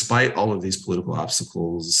 despite all of these political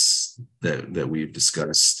obstacles that we've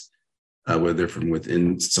discussed, whether they're from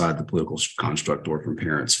within inside the political construct or from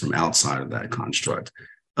parents from outside of that construct,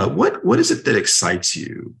 what is it that excites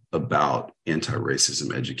you about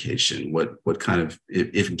anti-racism education? What kind of,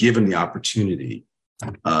 if given the opportunity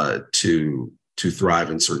to thrive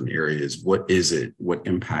in certain areas, what is it? What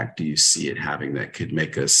impact do you see it having that could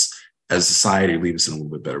make us, as a society, leave us in a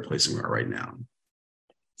little bit better place than we are right now?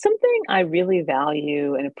 Something I really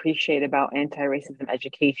value and appreciate about anti-racism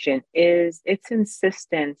education is its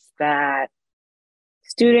insistence that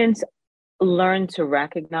students learn to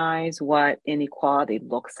recognize what inequality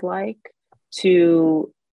looks like,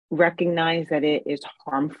 to recognize that it is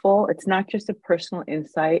harmful. It's not just a personal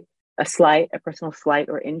insight, a personal slight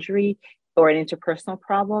or injury or an interpersonal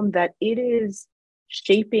problem, that it is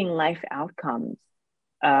shaping life outcomes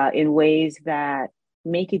in ways that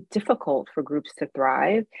make it difficult for groups to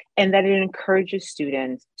thrive, and that it encourages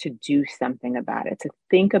students to do something about it, to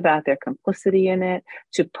think about their complicity in it,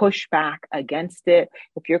 to push back against it.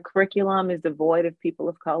 If your curriculum is devoid of people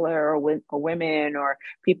of color or women or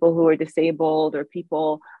people who are disabled or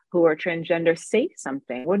people who are transgender, say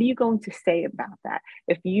something. What are you going to say about that?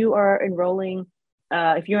 If you are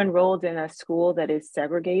if you're enrolled in a school that is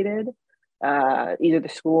segregated, either the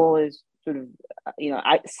school is sort of,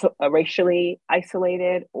 racially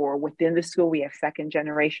isolated, or within the school, we have second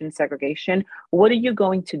generation segregation. What are you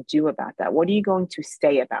going to do about that? What are you going to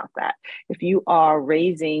say about that? If you are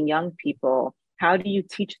raising young people, how do you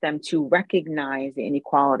teach them to recognize the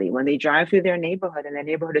inequality? When they drive through their neighborhood and their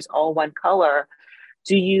neighborhood is all one color,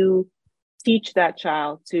 do you teach that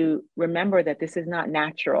child to remember that this is not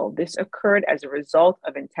natural? This occurred as a result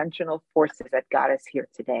of intentional forces that got us here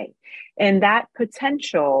today. And that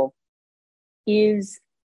potential is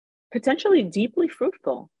potentially deeply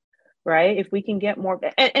fruitful, right? If we can get more,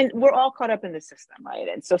 and we're all caught up in the system, right?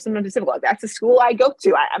 And so sometimes it's difficult. That's the school I go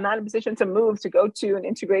to. I'm not in a position to move to go to an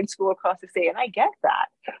integrated school across the state, and I get that.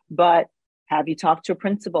 But have you talked to a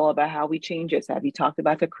principal about how we change this? Have you talked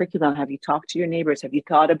about the curriculum? Have you talked to your neighbors? Have you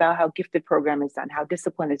thought about how gifted program is done, how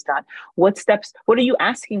discipline is done? What are you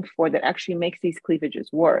asking for that actually makes these cleavages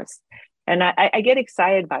worse? And I get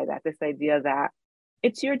excited by that, this idea that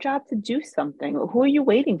it's your job to do something. Who are you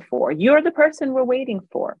waiting for? You're the person we're waiting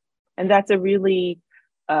for. And that's a really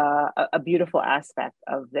a beautiful aspect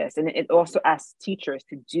of this. And it also asks teachers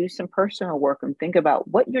to do some personal work and think about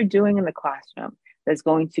what you're doing in the classroom that's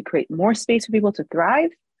going to create more space for people to thrive,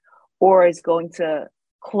 or is going to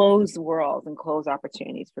close worlds and close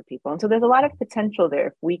opportunities for people. And so there's a lot of potential there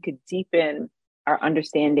if we could deepen our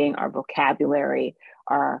understanding, our vocabulary,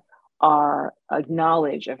 our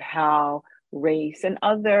knowledge of how race and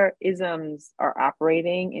other isms are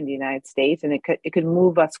operating in the United States, and it could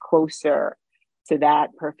move us closer to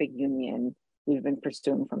that perfect union we've been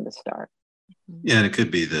pursuing from the start. Yeah, and it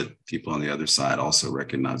could be that people on the other side also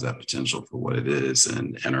recognize that potential for what it is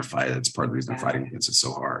and are fighting. It's part of the reason they're fighting against it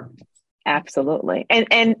so hard. Absolutely,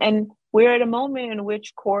 and we're at a moment in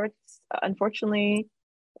which courts, unfortunately,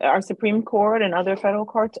 our Supreme Court and other federal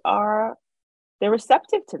courts they're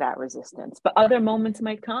receptive to that resistance, but other moments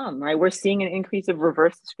might come, right? We're seeing an increase of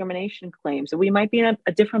reverse discrimination claims. So we might be in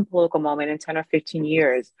a different political moment in 10 or 15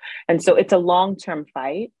 years. And so it's a long-term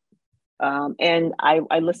fight. And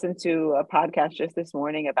I listened to a podcast just this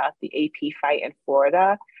morning about the AP fight in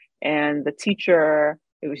Florida, and the teacher,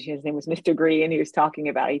 his name was Mr. Green. He was talking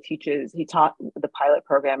about, he taught the pilot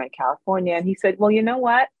program in California. And he said, well, you know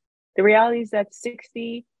what? The reality is that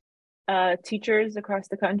 60 teachers across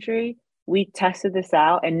the country we tested this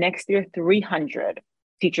out, and next year, 300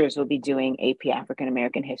 teachers will be doing AP African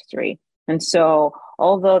American history. And so,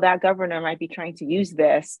 although that governor might be trying to use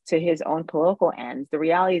this to his own political ends, the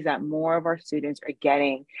reality is that more of our students are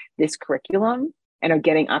getting this curriculum and are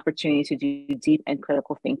getting opportunities to do deep and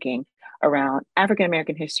critical thinking around African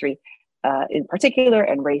American history in particular,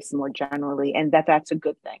 and race more generally, and that's a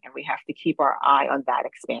good thing. And we have to keep our eye on that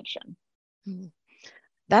expansion.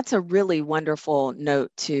 That's a really wonderful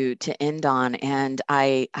note to end on, and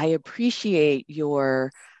I appreciate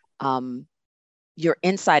your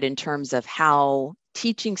insight in terms of how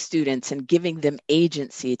teaching students and giving them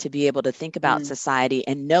agency to be able to think about society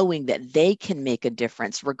and knowing that they can make a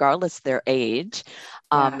difference regardless of their age,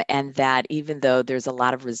 and that even though there's a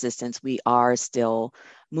lot of resistance, we are still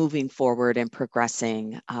moving forward and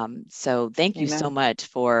progressing. So thank you so much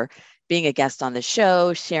for being a guest on the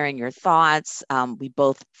show, sharing your thoughts. We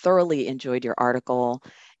both thoroughly enjoyed your article,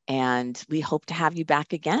 and we hope to have you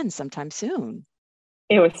back again sometime soon.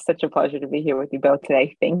 It was such a pleasure to be here with you both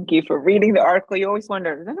today. Thank you for reading the article. You always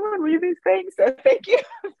wonder, does anyone read these things? So thank you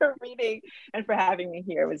for reading and for having me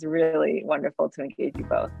here. It was really wonderful to engage you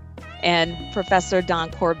both. And Professor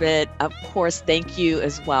Dawn Corbett, of course, thank you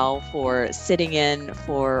as well for sitting in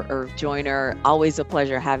for a joiner. Always a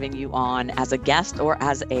pleasure having you on as a guest or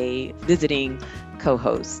as a visiting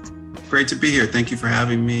co-host. Great to be here. Thank you for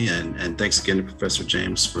having me. And thanks again to Professor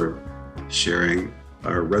James for sharing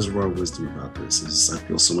our reservoir of wisdom about this. I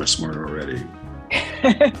feel so much smarter already.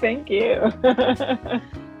 Thank you.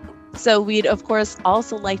 So we'd, of course,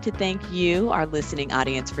 also like to thank you, our listening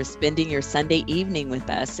audience, for spending your Sunday evening with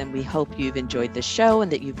us. And we hope you've enjoyed the show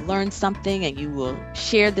and that you've learned something, and you will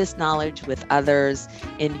share this knowledge with others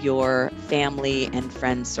in your family and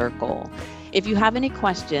friend circle. If you have any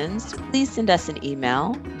questions, please send us an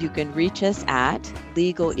email. You can reach us at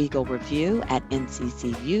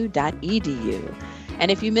legaleaglereview@nccu.edu. And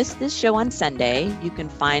if you missed this show on Sunday, you can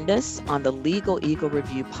find us on the Legal Eagle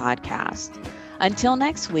Review podcast. Until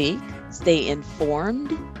next week, stay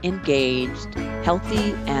informed, engaged,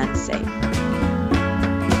 healthy, and safe.